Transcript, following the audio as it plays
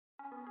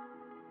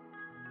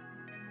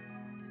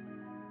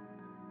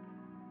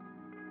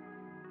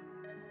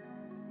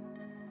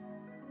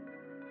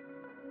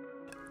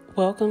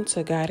Welcome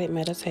to Guided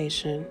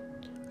Meditation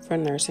for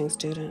Nursing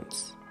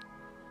Students,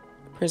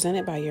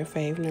 presented by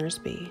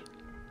YourFavNurseB.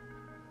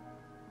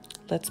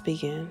 Let's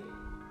begin.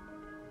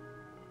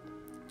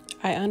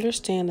 I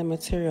understand the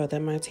material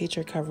that my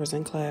teacher covers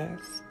in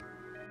class.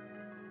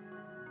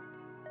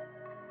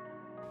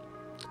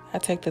 I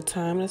take the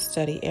time to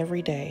study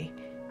every day,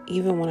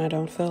 even when I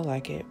don't feel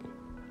like it.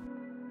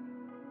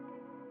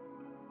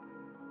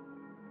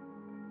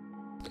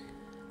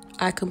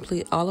 I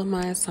complete all of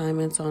my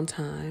assignments on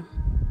time.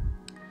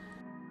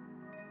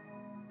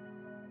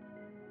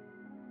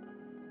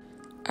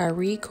 I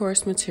read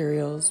course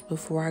materials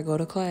before I go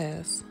to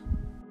class.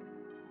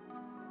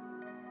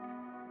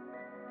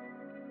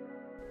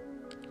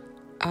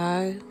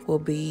 I will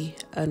be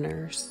a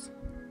nurse.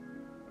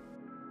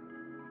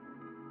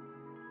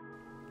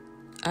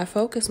 I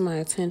focus my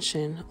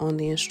attention on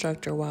the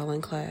instructor while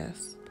in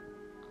class.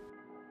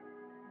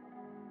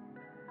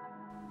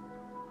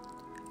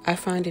 I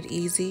find it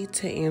easy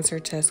to answer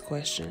test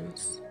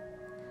questions.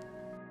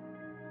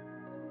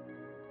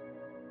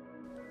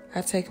 I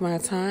take my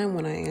time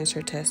when I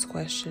answer test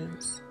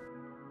questions.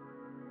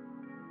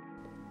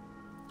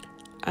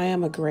 I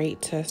am a great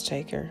test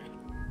taker.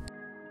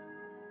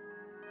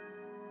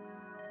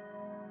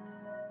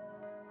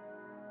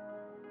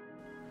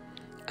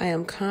 I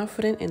am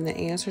confident in the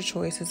answer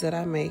choices that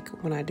I make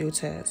when I do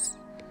tests.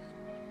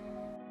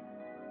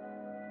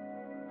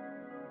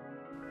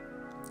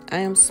 I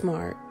am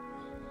smart.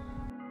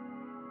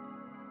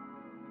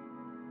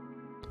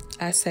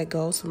 I set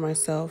goals for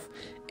myself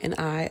and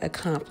I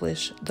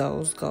accomplish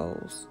those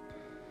goals.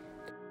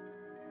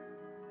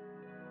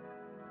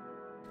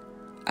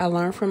 I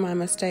learn from my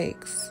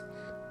mistakes.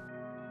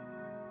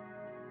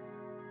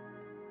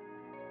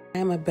 I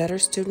am a better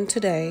student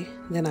today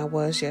than I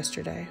was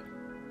yesterday.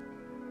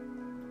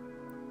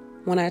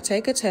 When I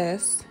take a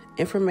test,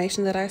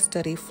 information that I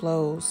study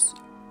flows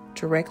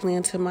directly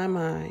into my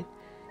mind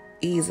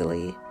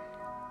easily,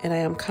 and I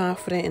am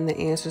confident in the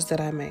answers that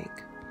I make.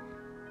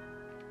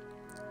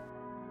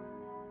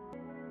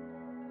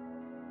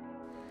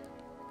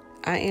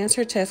 I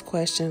answer test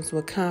questions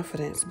with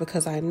confidence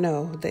because I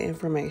know the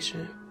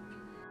information.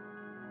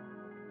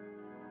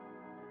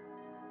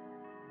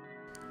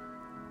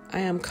 I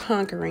am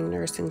conquering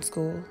nursing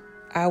school.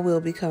 I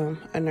will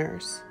become a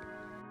nurse.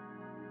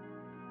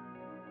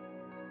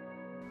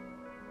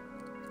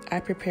 I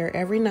prepare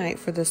every night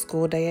for the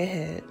school day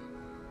ahead.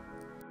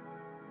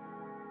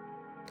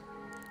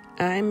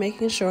 I am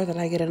making sure that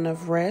I get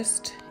enough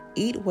rest,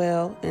 eat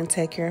well, and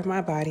take care of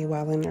my body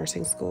while in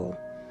nursing school.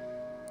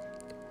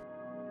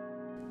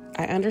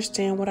 I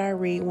understand what I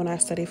read when I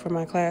study for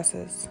my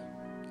classes.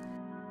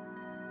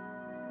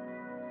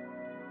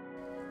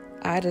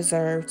 I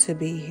deserve to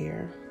be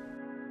here.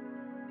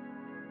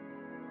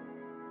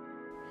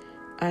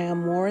 I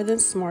am more than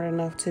smart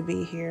enough to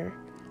be here.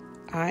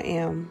 I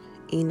am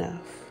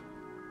enough.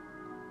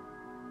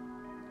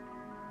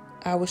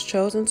 I was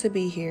chosen to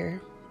be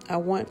here. I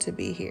want to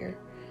be here.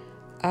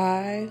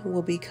 I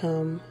will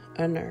become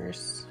a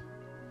nurse.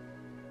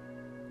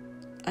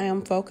 I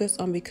am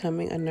focused on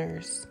becoming a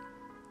nurse.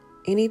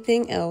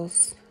 Anything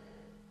else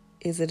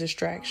is a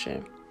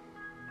distraction.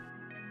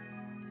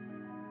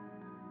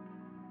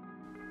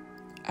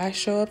 I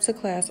show up to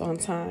class on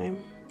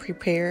time,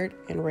 prepared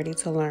and ready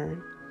to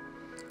learn.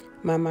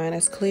 My mind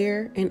is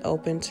clear and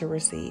open to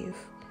receive.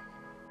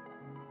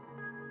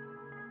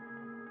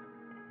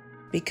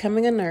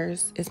 Becoming a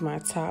nurse is my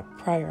top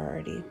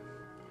priority.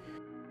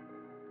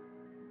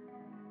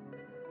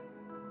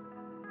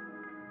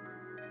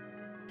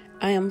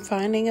 I am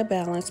finding a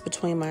balance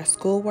between my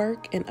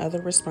schoolwork and other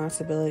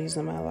responsibilities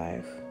in my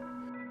life.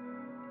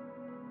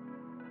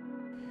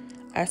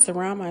 I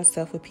surround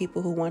myself with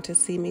people who want to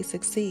see me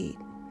succeed.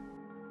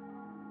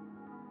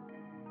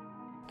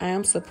 I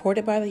am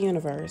supported by the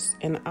universe,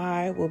 and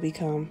I will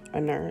become a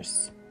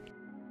nurse.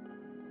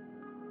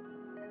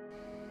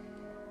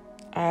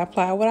 I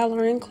apply what I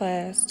learn in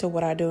class to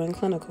what I do in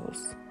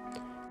clinicals.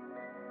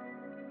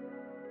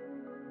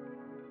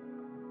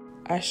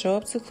 I show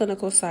up to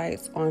clinical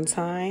sites on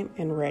time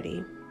and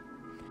ready.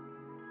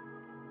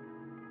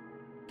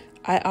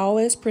 I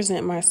always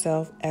present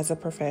myself as a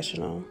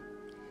professional.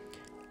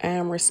 I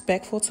am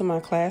respectful to my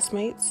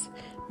classmates,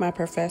 my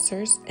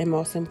professors, and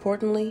most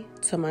importantly,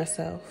 to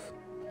myself.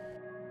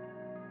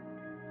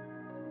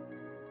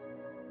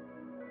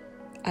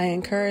 I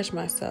encourage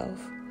myself.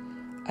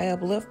 I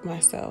uplift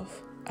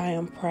myself. I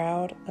am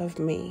proud of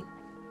me.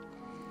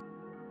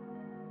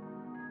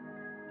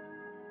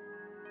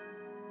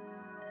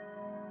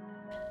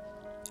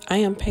 I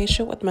am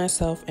patient with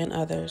myself and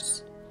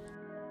others.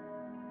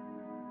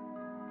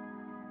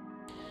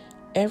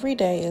 Every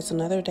day is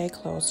another day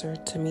closer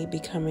to me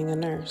becoming a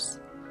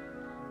nurse.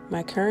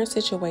 My current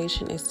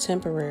situation is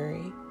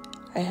temporary.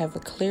 I have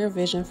a clear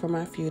vision for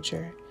my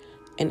future,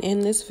 and in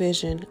this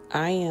vision,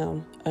 I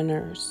am a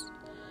nurse.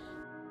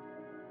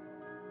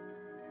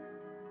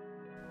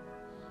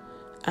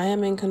 I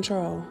am in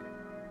control.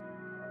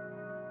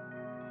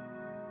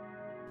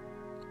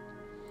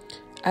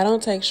 I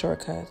don't take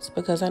shortcuts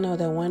because I know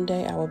that one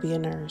day I will be a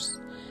nurse.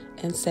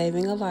 and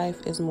saving a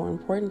life is more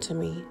important to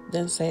me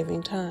than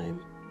saving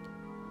time.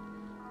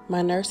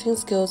 My nursing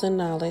skills and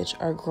knowledge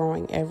are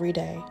growing every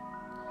day.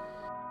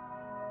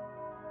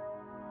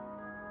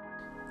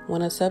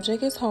 When a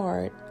subject is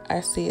hard,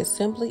 I see it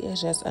simply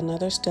as just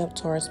another step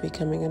towards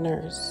becoming a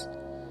nurse,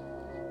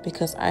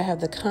 because I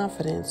have the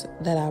confidence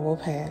that I will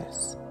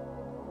pass.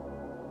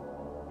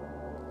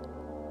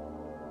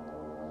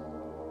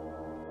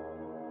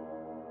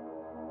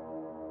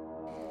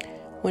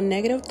 When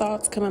negative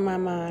thoughts come in my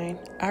mind,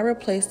 I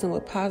replace them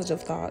with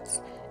positive thoughts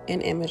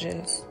and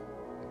images.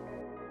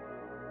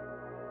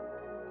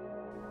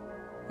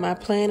 My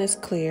plan is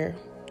clear.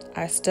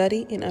 I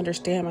study and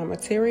understand my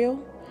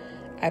material.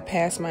 I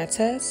pass my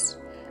tests.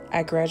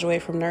 I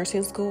graduate from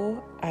nursing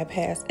school. I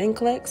pass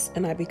NCLEX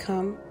and I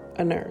become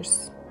a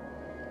nurse.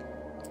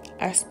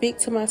 I speak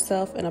to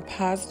myself in a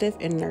positive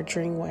and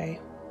nurturing way.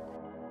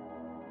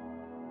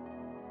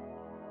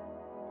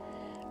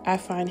 I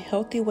find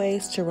healthy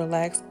ways to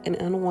relax and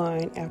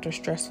unwind after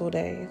stressful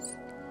days.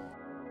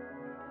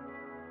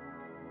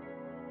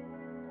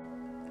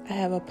 I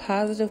have a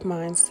positive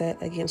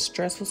mindset against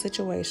stressful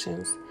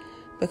situations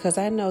because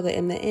I know that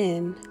in the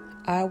end,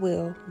 I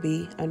will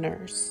be a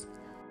nurse.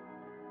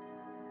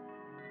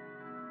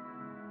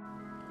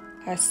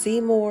 I see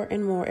more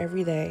and more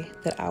every day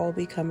that I will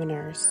become a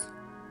nurse.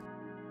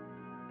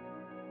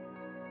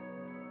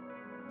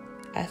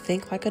 I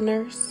think like a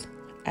nurse.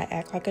 I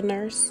act like a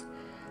nurse.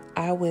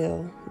 I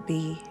will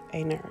be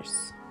a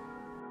nurse.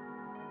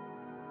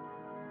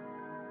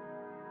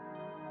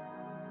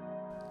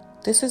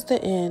 This is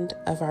the end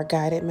of our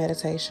guided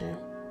meditation.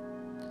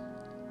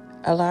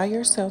 Allow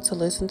yourself to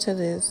listen to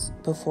this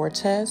before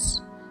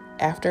tests,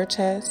 after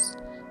tests,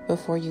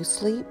 before you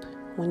sleep,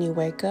 when you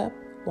wake up,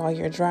 while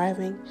you're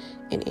driving,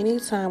 and any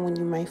time when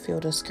you may feel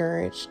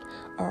discouraged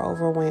or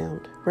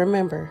overwhelmed.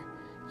 Remember,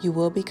 you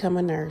will become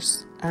a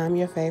nurse. I'm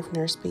your fave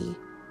nurse B.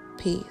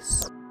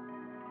 Peace.